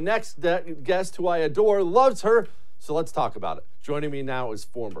understand my next guest, who I adore, loves her. So let's talk about it. Joining me now is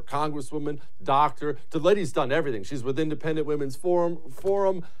former Congresswoman, doctor. The lady's done everything. She's with Independent Women's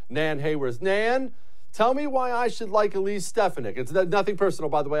Forum, Nan Hayworth. Nan, tell me why I should like Elise Stefanik. It's nothing personal,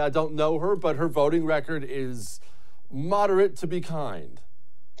 by the way. I don't know her, but her voting record is moderate to be kind.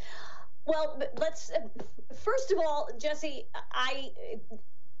 Well, let's, first of all, Jesse, I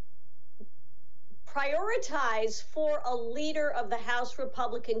prioritize for a leader of the House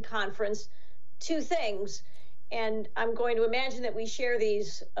Republican Conference 2 things. And I'm going to imagine that we share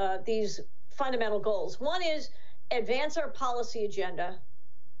these fundamental goals. One is advance our policy agenda.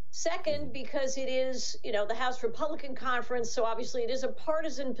 Second, because it is, the House Republican Conference, so obviously it is a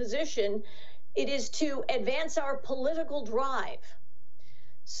partisan position, it is to advance our political drive.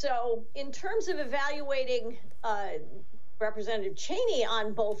 So in terms of evaluating Representative Cheney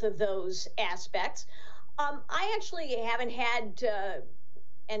on both of those aspects, I actually haven't had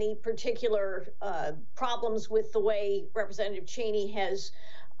any particular problems with the way Representative Cheney has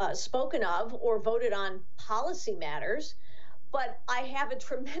spoken of or voted on policy matters, but I have a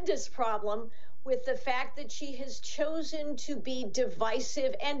tremendous problem with the fact that she has chosen to be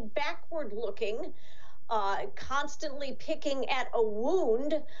divisive and backward-looking constantly picking at a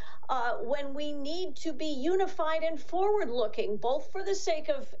wound when we need to be unified and forward-looking, both for the sake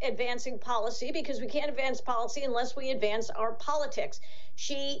of advancing policy, because we can't advance policy unless we advance our politics.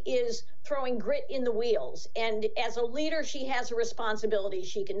 She is throwing grit in the wheels, and as a leader, she has a responsibility.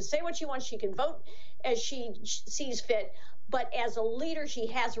 She can say what she wants, she can vote as she sees fit, but as a leader, she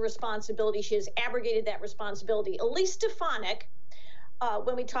has a responsibility. She has abrogated that responsibility. Elise Stefanik,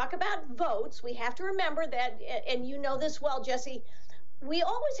 when we talk about votes, we have to remember that, and you know this well, Jesse, we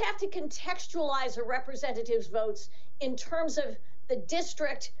always have to contextualize a representative's votes in terms of the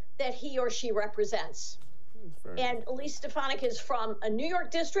district that he or she represents. And Elise Stefanik is from a New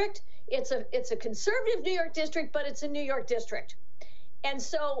York district. It's a conservative New York district, but it's a New York district. And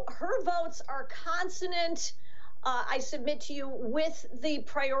so her votes are consonant, I submit to you, with the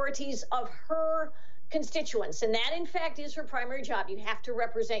priorities of her constituents. And that, in fact, is her primary job. You have to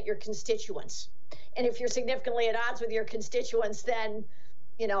represent your constituents. And if you're significantly at odds with your constituents, then,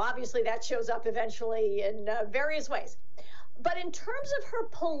 you know, obviously that shows up eventually in various ways. But in terms of her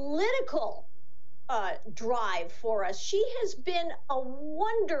political drive for us, she has been a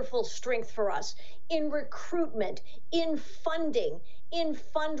wonderful strength for us in recruitment, in funding, in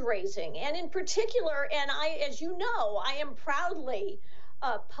fundraising, and in particular, and I, as you know, I am proudly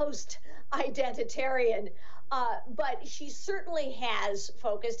post-identitarian, but she certainly has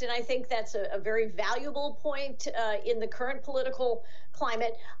focused, and I think that's a very valuable point in the current political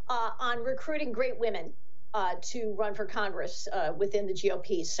climate, on recruiting great women to run for Congress within the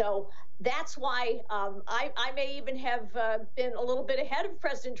GOP. So that's why I may even have been a little bit ahead of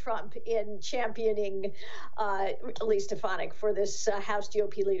President Trump in championing Elise Stefanik for this House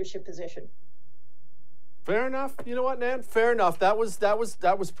GOP leadership position. Fair enough. You know what, Nan? Fair enough. That was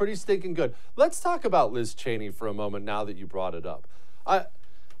pretty stinking good. Let's talk about Liz Cheney for a moment now that you brought it up.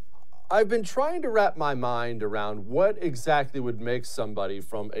 I've been trying to wrap my mind around what exactly would make somebody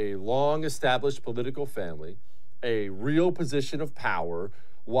from a long-established political family, a real position of power,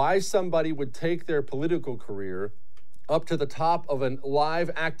 why somebody would take their political career up to the top of a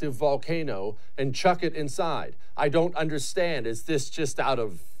live, active volcano and chuck it inside. I don't understand. Is this just out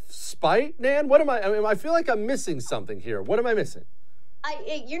of spite, Nan? What am I feel like I'm missing something here. What am I missing?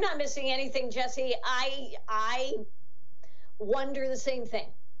 You're not missing anything, Jesse. I wonder the same thing.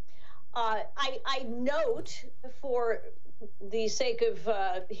 I note, for the sake of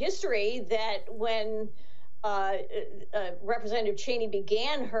history, that when Representative Cheney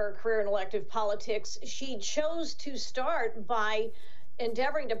began her career in elective politics, she chose to start by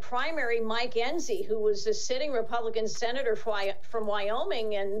endeavoring to primary Mike Enzi, who was a sitting Republican senator from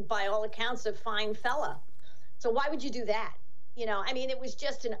Wyoming and by all accounts a fine fella. So why would you do that? You know, I mean, it was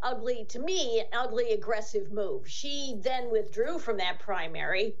just an ugly aggressive move. She then withdrew from that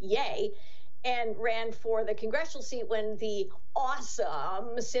primary, yay, and ran for the congressional seat when the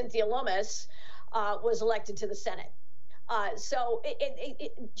awesome Cynthia Lummis was elected to the Senate. So,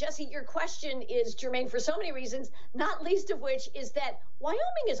 Jesse, your question is germane for so many reasons, not least of which is that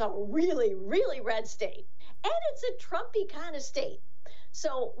Wyoming is a really, really red state, and it's a Trumpy kind of state.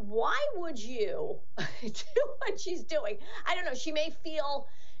 So why would you do what she's doing? I don't know. She may felt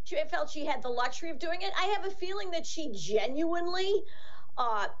she had the luxury of doing it. I have a feeling that she genuinely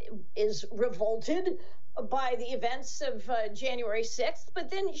is revolted by the events of January 6th,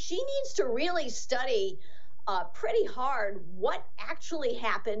 but then she needs to really study pretty hard what actually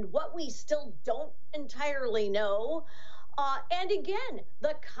happened, what we still don't entirely know, and again,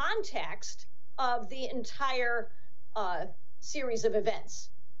 the context of the entire series of events,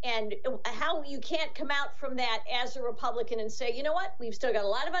 and how you can't come out from that as a Republican and say, you know what, we've still got a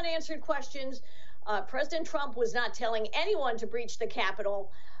lot of unanswered questions. President Trump was not telling anyone to breach the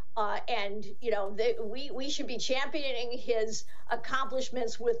Capitol, and you know we should be championing his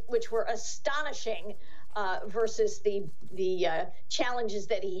accomplishments, which were astonishing, versus the challenges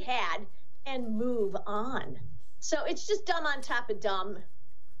that he had, and move on. So it's just dumb on top of dumb,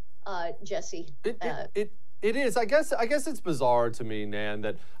 Jesse. It is. I guess it's bizarre to me, Nan,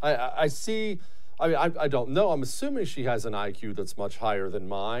 that I see. I mean, I don't know. I'm assuming she has an IQ that's much higher than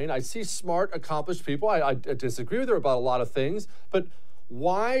mine. I see smart, accomplished people. I disagree with her about a lot of things, but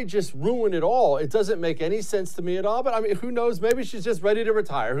why just ruin it all? It doesn't make any sense to me at all. But I mean, who knows? Maybe she's just ready to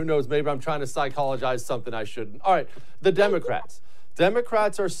retire. Who knows? Maybe I'm trying to psychologize something I shouldn't. All right, the Democrats.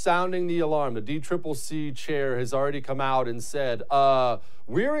 Democrats are sounding the alarm. The DCCC chair has already come out and said,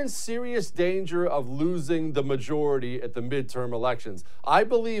 we're in serious danger of losing the majority at the midterm elections. I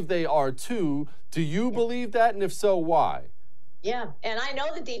believe they are too. Do you believe that? And if so, why? Yeah, and I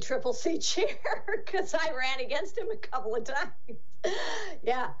know the DCCC chair because I ran against him a couple of times.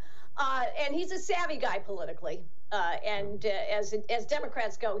 Yeah. And he's a savvy guy politically. And as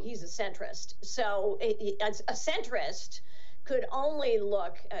Democrats go, he's a centrist. So a centrist could only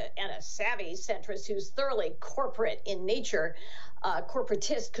look, and a savvy centrist who's thoroughly corporate in nature,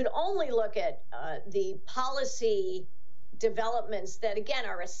 corporatist, could only look at the policy developments that, again,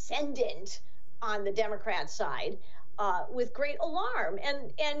 are ascendant on the Democrat side with great alarm.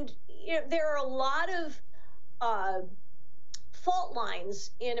 And you know, there are a lot of fault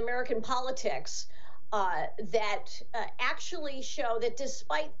lines in American politics that actually show that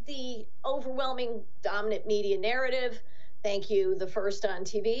despite the overwhelming dominant media narrative, thank you, the first on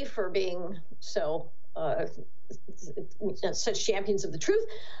TV, for being so such champions of the truth.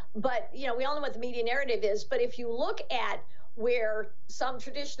 But, you know, we all know what the media narrative is. But if you look at where some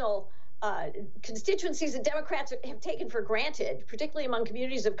traditional constituencies that Democrats have taken for granted, particularly among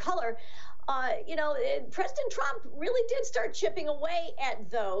communities of color, you know, President Trump really did start chipping away at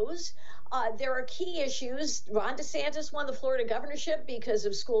those. There are key issues. Ron DeSantis won the Florida governorship because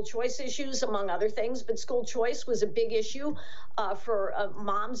of school choice issues, among other things, but school choice was a big issue for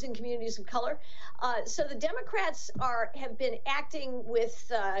moms in communities of color. So the Democrats have been acting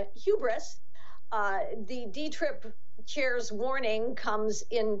with hubris. The D-Trip chair's warning comes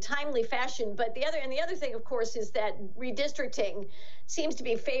in timely fashion, but the other thing, of course, is that redistricting seems to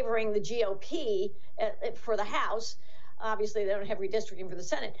be favoring the GOP for the House. Obviously, they don't have redistricting for the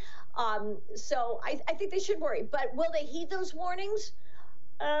Senate. So I think they should worry. But will they heed those warnings?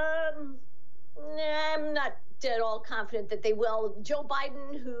 I'm not at all confident that they will. Joe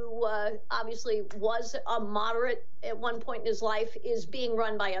Biden, who obviously was a moderate at one point in his life, is being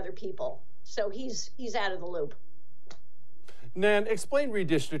run by other people. So he's out of the loop. Nan, explain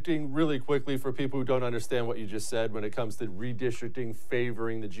redistricting really quickly for people who don't understand what you just said when it comes to redistricting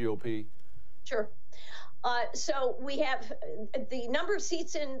favoring the GOP. Sure. So we have the number of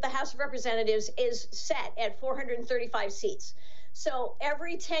seats in the House of Representatives is set at 435 seats. So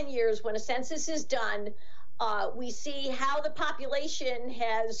every 10 years when a census is done, we see how the population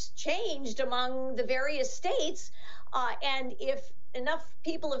has changed among the various states. And if enough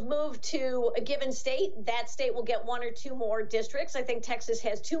people have moved to a given state, that state will get one or two more districts. I think Texas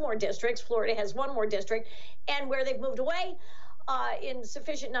has 2 more districts. Florida has 1 more district. And where they've moved away in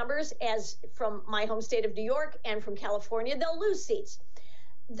sufficient numbers, as from my home state of New York and from California, they'll lose seats.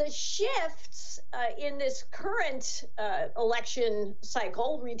 The shifts in this current election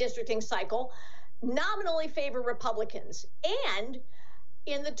cycle, redistricting cycle, nominally favor Republicans. And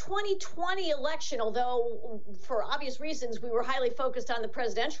in the 2020 election, although for obvious reasons we were highly focused on the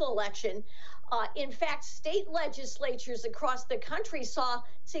presidential election, in fact, state legislatures across the country saw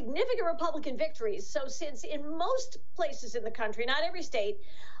significant Republican victories. So since in most places in the country, not every state,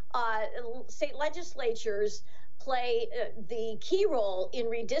 state legislatures play the key role in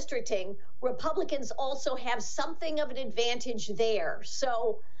redistricting, Republicans also have something of an advantage there.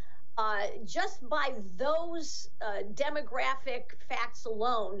 So just by those demographic facts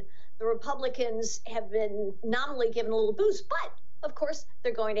alone, the Republicans have been nominally given a little boost. But, of course,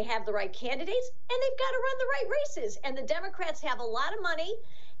 they're going to have the right candidates, and they've got to run the right races. And the Democrats have a lot of money,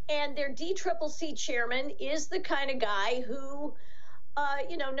 and their DCCC chairman is the kind of guy who,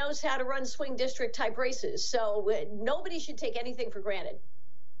 you know, knows how to run swing district type races. So nobody should take anything for granted.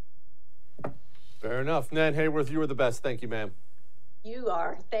 Fair enough. Nan Hayworth, you are the best. Thank you, ma'am. You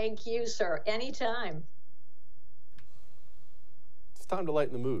are. Thank you, sir. Anytime. It's time to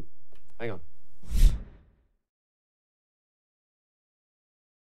lighten the mood. Hang on.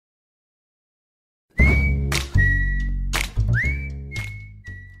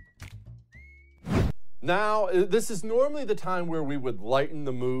 Now, this is normally the time where we would lighten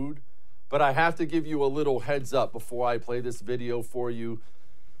the mood, but I have to give you a little heads up before I play this video for you.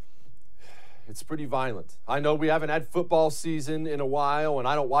 It's pretty violent. I know we haven't had football season in a while, and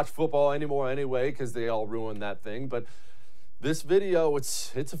I don't watch football anymore anyway because they all ruined that thing. But this video,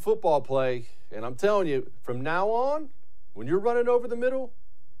 it's a football play, and I'm telling you, from now on, when you're running over the middle,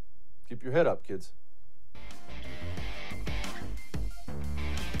 keep your head up, kids.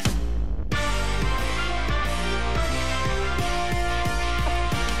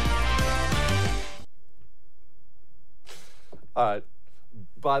 All right.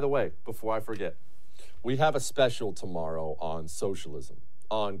 By the way, before I forget, we have a special tomorrow on socialism,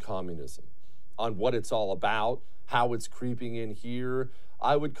 on communism, on what it's all about, how it's creeping in here.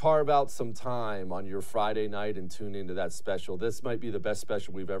 I would carve out some time on your Friday night and tune into that special. This might be the best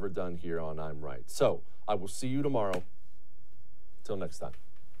special we've ever done here on I'm Right. So I will see you tomorrow. Till next time.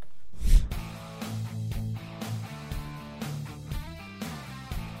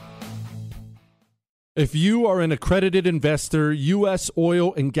 If you are an accredited investor, U.S.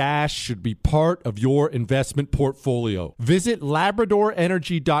 oil and gas should be part of your investment portfolio. Visit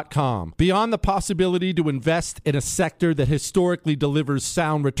LabradorEnergy.com. Beyond the possibility to invest in a sector that historically delivers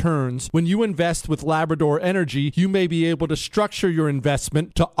sound returns, when you invest with Labrador Energy, you may be able to structure your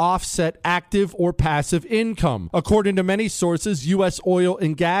investment to offset active or passive income. According to many sources, U.S. oil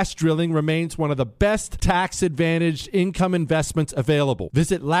and gas drilling remains one of the best tax-advantaged income investments available.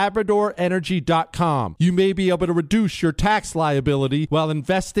 Visit LabradorEnergy.com. You may be able to reduce your tax liability while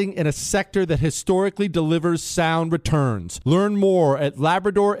investing in a sector that historically delivers sound returns. Learn more at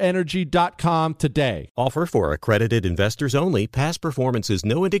LabradorEnergy.com today. Offer for accredited investors only. Past performance is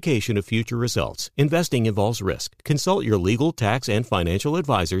no indication of future results. Investing involves risk. Consult your legal, tax, and financial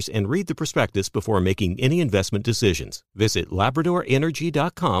advisors and read the prospectus before making any investment decisions. Visit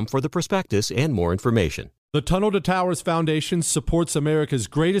LabradorEnergy.com for the prospectus and more information. The Tunnel to Towers Foundation supports America's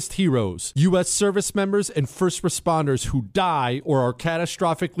greatest heroes, U.S. service members and first responders who die or are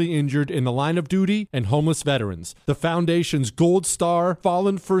catastrophically injured in the line of duty, and homeless veterans. The foundation's Gold Star,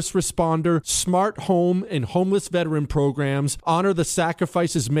 Fallen First Responder, Smart Home, and Homeless Veteran programs honor the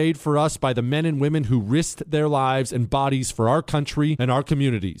sacrifices made for us by the men and women who risked their lives and bodies for our country and our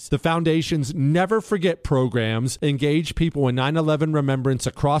communities. The foundation's Never Forget programs engage people in 9/11 remembrance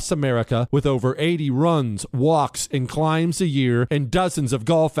across America with over 80 runs, walks, and climbs a year, and dozens of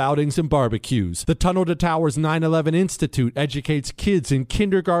golf outings and barbecues. The Tunnel to Towers 9/11 Institute educates kids in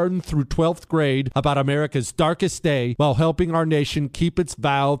kindergarten through 12th grade about America's darkest day while helping our nation keep its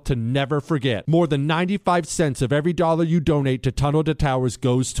vow to never forget. More than 95 cents of every dollar you donate to Tunnel to Towers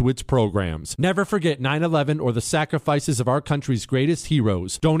goes to its programs. Never forget 9/11 or the sacrifices of our country's greatest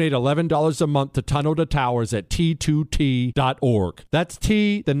heroes. Donate $11 a month to Tunnel to Towers at T2T.org. That's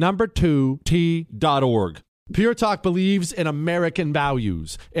T2T.org. Pure Talk believes in American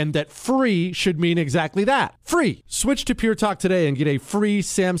values and that free should mean exactly that. Free. Switch to Pure Talk today and get a free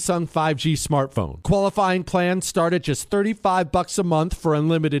Samsung 5G smartphone. Qualifying plans start at just $35 a month for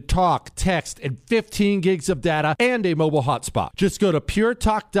unlimited talk, text, and 15 gigs of data and a mobile hotspot. Just go to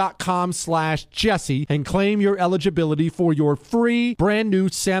puretalk.com/Jesse and claim your eligibility for your free brand new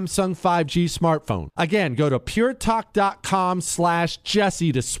Samsung 5G smartphone. Again, go to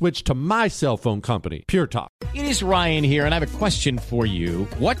puretalk.com/Jesse to switch to my cell phone company, Pure Talk. It is Ryan here, and I have a question for you.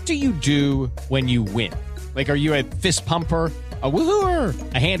 What do you do when you win? Like, are you a fist pumper, a woo-hooer,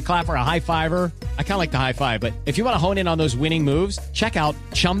 a hand clapper, a high fiver? I kind of like the high five, but if you want to hone in on those winning moves, check out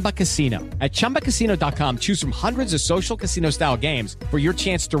Chumba Casino. At ChumbaCasino.com, choose from hundreds of social casino-style games for your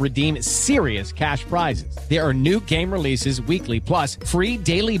chance to redeem serious cash prizes. There are new game releases weekly, plus free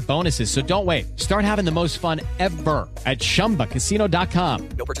daily bonuses, so don't wait. Start having the most fun ever at ChumbaCasino.com.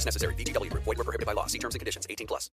 No purchase necessary. VGW Group. Void where prohibited by law. See terms and conditions. 18+.